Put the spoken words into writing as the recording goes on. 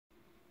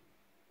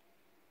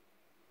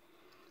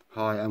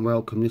Hi and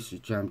welcome, this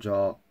is Jam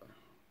Jar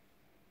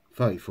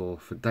 34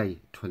 for day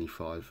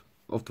 25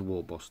 of the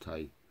War Boss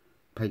Day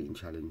painting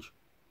challenge,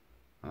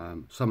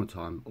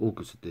 summertime,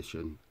 August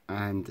edition,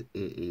 and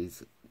it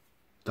is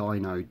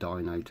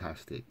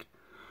dino-tastic.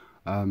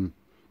 So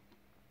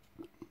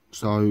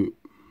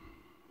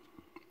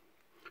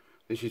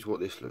this is what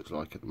this looks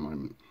like at the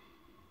moment.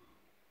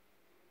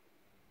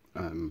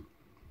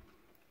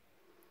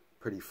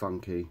 Pretty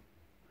funky.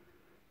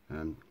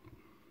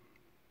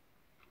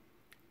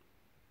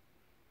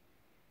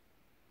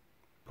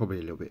 Probably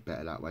a little bit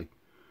better that way.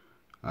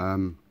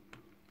 And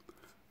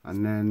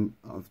then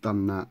I've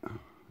done that.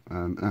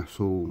 That's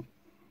all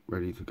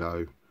ready to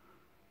go.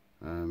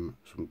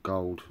 Some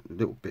gold,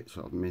 little bits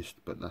that I've missed,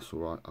 but that's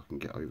alright, I can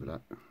get over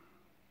that.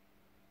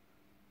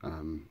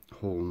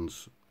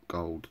 Horns,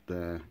 gold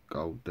there,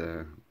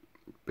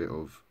 bit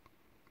of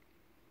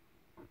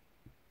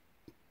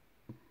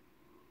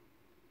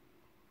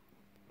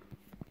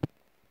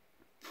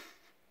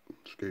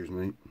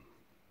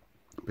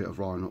bit of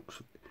iron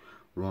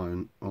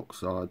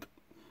oxide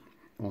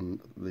on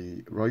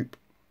the rope.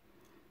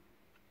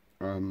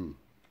 I've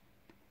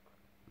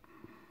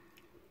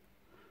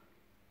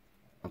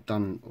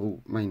done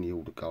mainly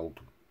all the gold,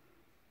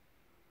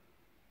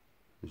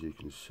 as you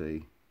can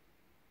see,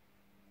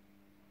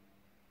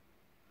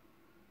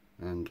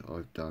 and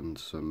I've done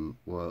some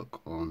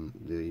work on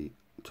the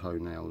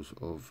toenails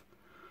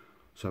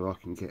so I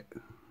can get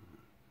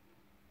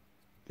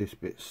this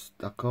bit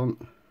stuck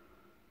on.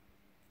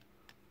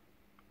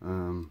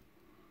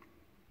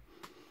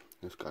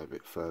 Let's go a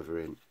bit further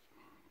in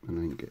and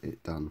then get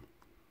it done.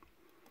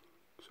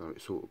 So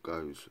it sort of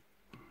goes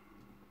a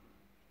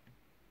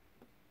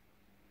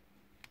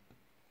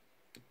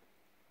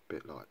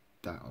bit like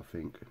that, I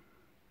think.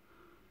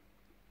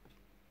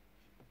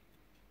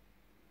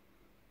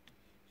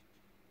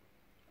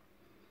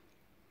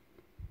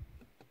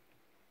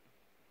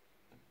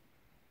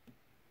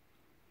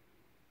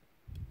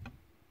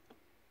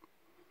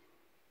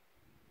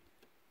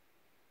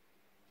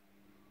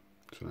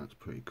 So that's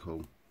pretty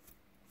cool.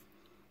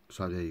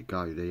 So there you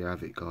go, there you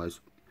have it, guys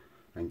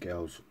and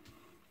girls.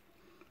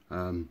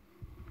 And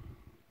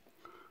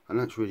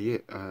that's really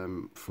it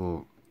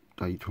for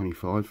day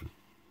 25.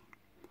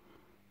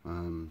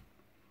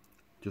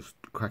 Just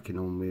cracking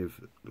on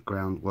with the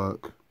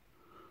groundwork,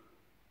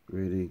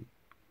 really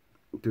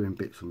doing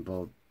bits and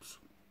bobs,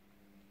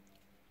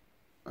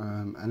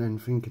 and then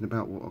thinking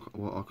about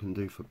what I can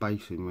do for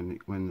basing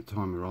when the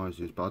time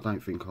arises. But I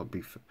don't think I'll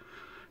be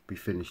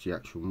finished the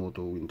actual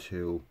model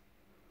until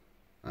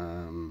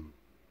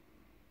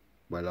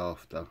well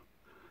after,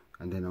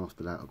 and then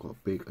after that I've got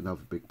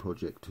another big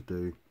project to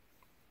do,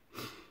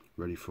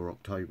 ready for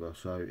October.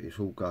 So it's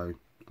all go.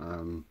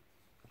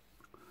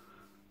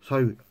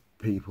 So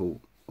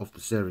people of the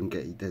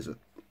Serengeti Desert,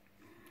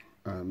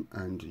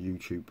 and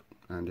YouTube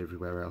and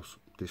everywhere else,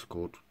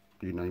 Discord,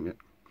 you name it,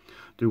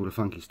 do all the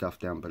funky stuff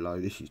down below.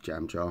 This is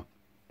Jam Jar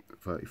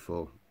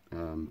 34.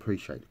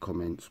 Appreciate the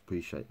comments,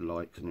 appreciate the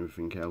likes and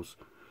everything else.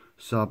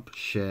 Sub,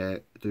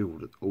 share,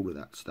 do all of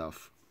that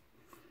stuff.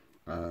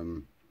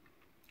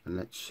 And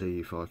let's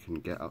see if I can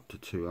get up to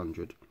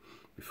 200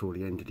 before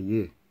the end of the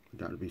year.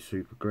 That would be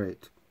super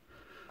great,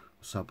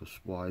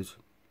 subs wise.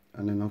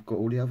 And then I've got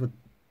all the other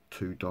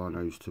 2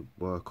 dinos to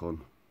work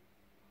on.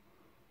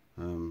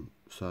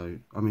 So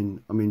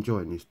I'm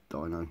enjoying this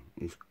dino.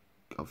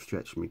 I've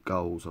stretched my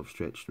goals, I've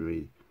stretched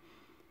my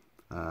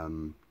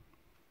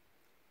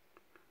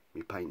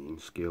painting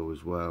skill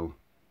as well,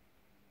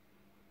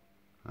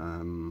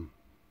 to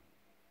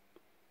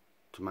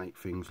make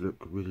things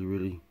look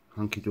really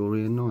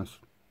hunky-dory and nice.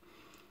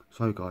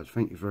 So guys,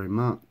 thank you very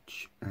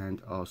much,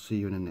 and I'll see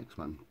you in the next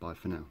one. Bye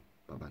for now.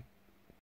 Bye bye.